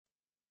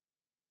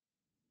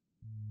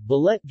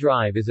Balete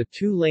Drive is a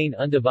two-lane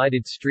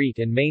undivided street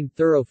and main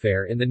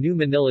thoroughfare in the New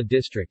Manila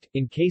District,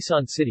 in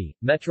Quezon City,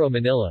 Metro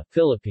Manila,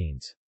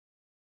 Philippines.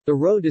 The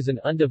road is an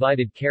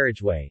undivided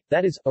carriageway,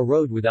 that is, a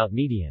road without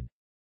median.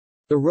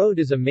 The road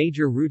is a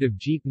major route of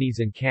jeepneys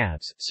and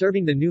cabs,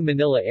 serving the New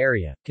Manila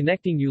area,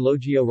 connecting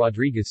Eulogio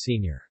Rodriguez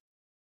Sr.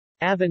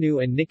 Avenue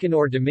and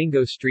Nicanor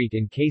Domingo Street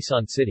in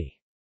Quezon City.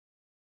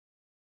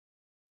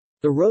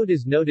 The road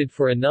is noted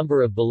for a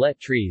number of balete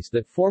trees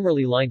that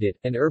formerly lined it,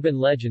 and urban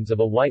legends of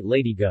a white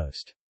lady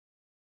ghost.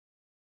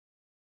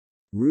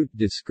 Route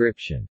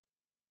description.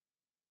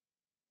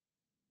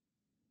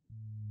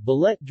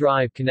 Balete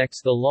Drive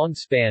connects the long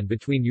span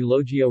between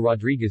Eulogio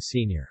Rodriguez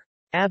Sr.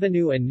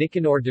 Avenue and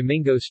Nicanor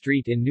Domingo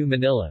Street in New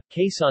Manila,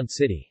 Quezon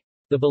City.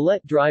 The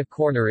Balete Drive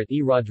corner at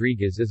E.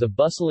 Rodriguez is a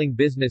bustling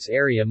business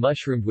area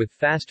mushroomed with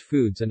fast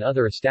foods and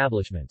other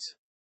establishments.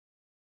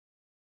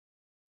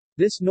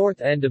 This north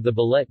end of the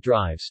Balete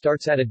Drive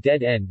starts at a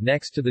dead end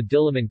next to the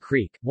Diliman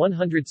Creek,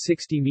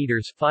 160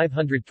 meters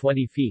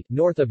 520 feet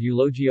north of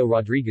Eulogio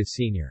Rodriguez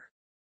Sr.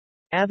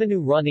 Avenue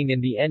running in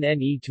the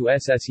NNE to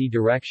SSE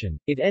direction.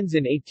 It ends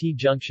in a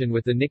T-junction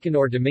with the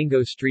Nicanor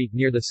Domingo Street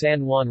near the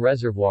San Juan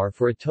Reservoir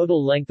for a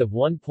total length of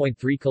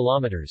 1.3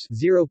 kilometers,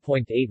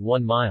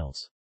 0.81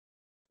 miles.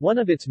 One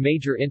of its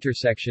major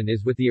intersection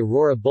is with the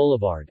Aurora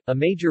Boulevard, a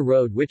major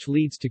road which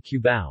leads to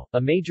Cubao,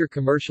 a major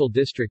commercial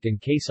district in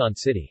Quezon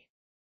City.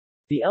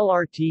 The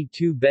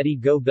LRT-2 Betty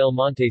Go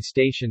Belmonte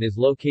station is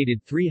located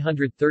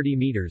 330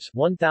 meters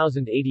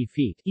 1,080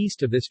 feet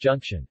east of this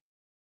junction.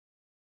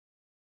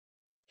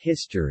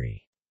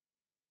 History.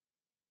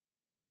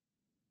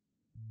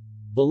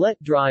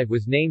 Balete Drive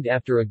was named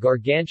after a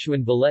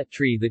gargantuan balete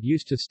tree that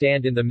used to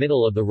stand in the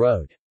middle of the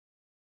road.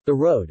 The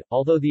road,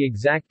 although the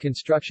exact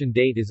construction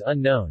date is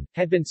unknown,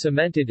 had been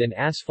cemented and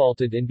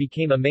asphalted and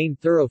became a main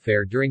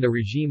thoroughfare during the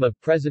regime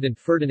of President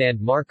Ferdinand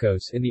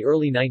Marcos in the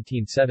early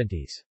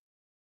 1970s.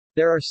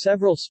 There are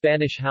several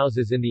Spanish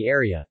houses in the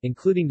area,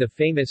 including the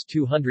famous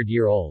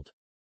 200-year-old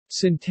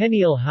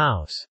Centennial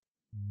House,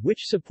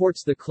 which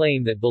supports the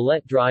claim that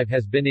Balete Drive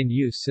has been in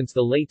use since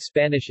the late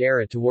Spanish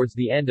era towards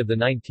the end of the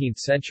 19th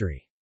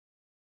century.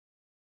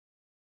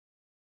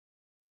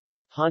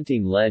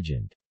 Haunting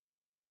legend.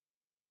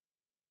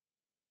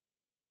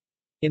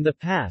 In the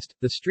past,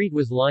 the street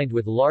was lined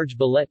with large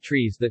balete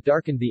trees that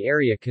darkened the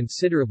area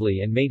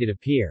considerably and made it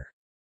appear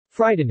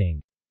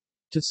frightening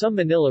to some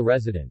Manila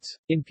residents.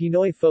 In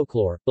Pinoy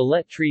folklore,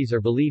 balete trees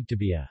are believed to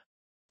be a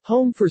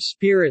home for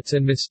spirits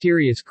and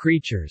mysterious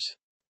creatures.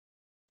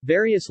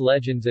 Various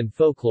legends and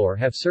folklore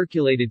have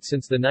circulated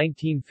since the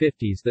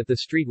 1950s that the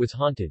street was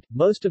haunted.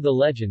 Most of the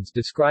legends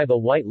describe a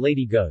white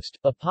lady ghost,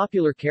 a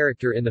popular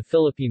character in the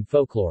Philippine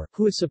folklore,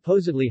 who is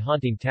supposedly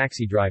haunting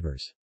taxi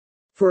drivers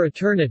for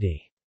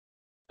eternity.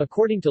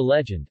 According to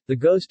legend, the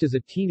ghost is a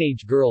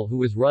teenage girl who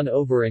was run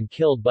over and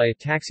killed by a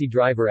taxi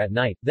driver at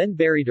night, then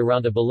buried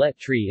around a balete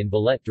tree in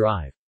Balete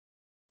Drive.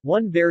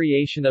 One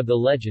variation of the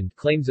legend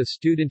claims a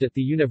student at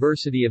the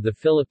University of the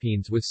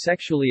Philippines was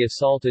sexually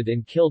assaulted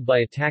and killed by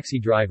a taxi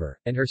driver,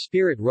 and her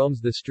spirit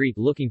roams the street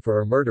looking for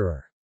her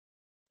murderer.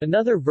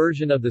 Another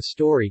version of the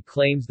story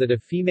claims that a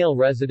female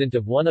resident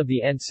of one of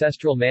the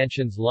ancestral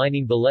mansions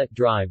lining Balete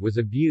Drive was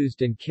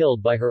abused and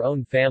killed by her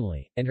own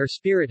family, and her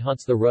spirit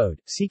haunts the road,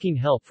 seeking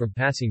help from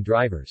passing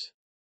drivers.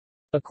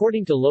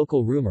 According to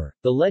local rumor,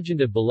 the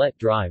legend of Balete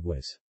Drive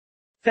was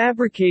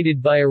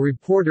fabricated by a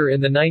reporter in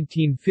the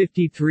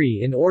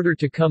 1953 in order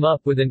to come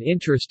up with an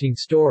interesting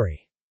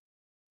story.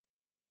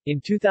 In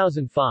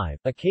 2005,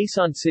 a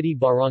Quezon City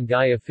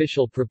barangay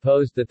official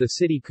proposed that the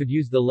city could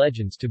use the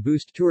legends to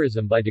boost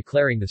tourism by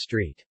declaring the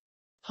street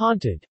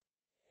haunted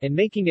and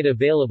making it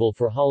available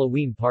for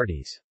Halloween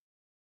parties.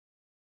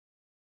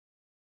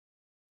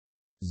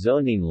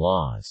 Zoning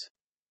laws.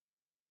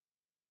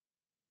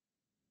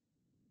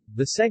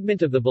 The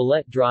segment of the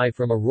Balete Drive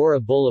from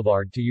Aurora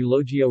Boulevard to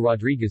Eulogio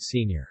Rodriguez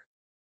Sr.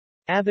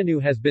 Avenue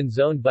has been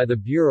zoned by the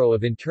Bureau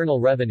of Internal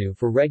Revenue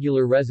for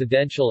regular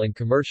residential and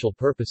commercial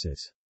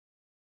purposes.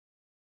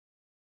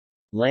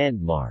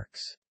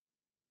 Landmarks.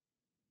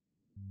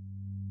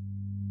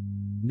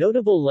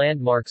 Notable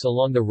landmarks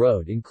along the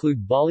road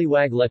include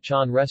Baliwag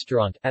Lechon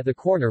Restaurant, at the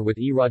corner with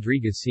E.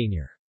 Rodriguez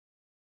Sr.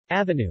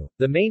 Avenue,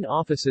 the main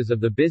offices of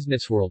the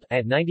Business World,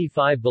 at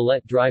 95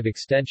 Balete Drive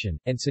Extension,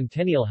 and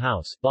Centennial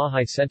House,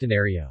 Bahay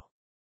Centenario.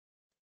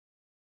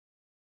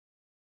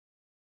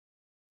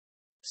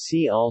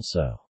 See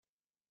also: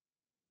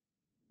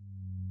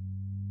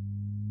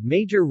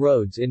 Major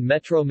roads in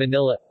Metro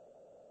Manila,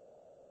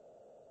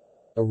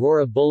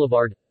 Aurora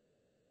Boulevard,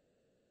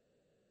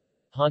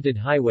 Haunted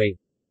Highway,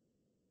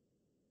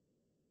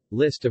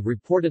 List of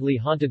reportedly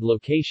haunted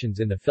locations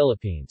in the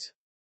Philippines.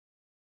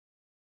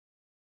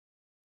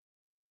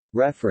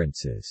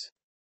 References.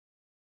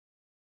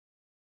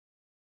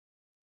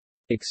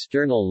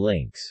 External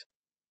links.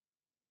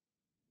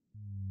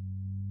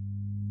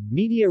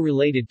 Media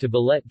related to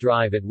Balete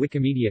Drive at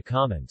Wikimedia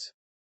Commons.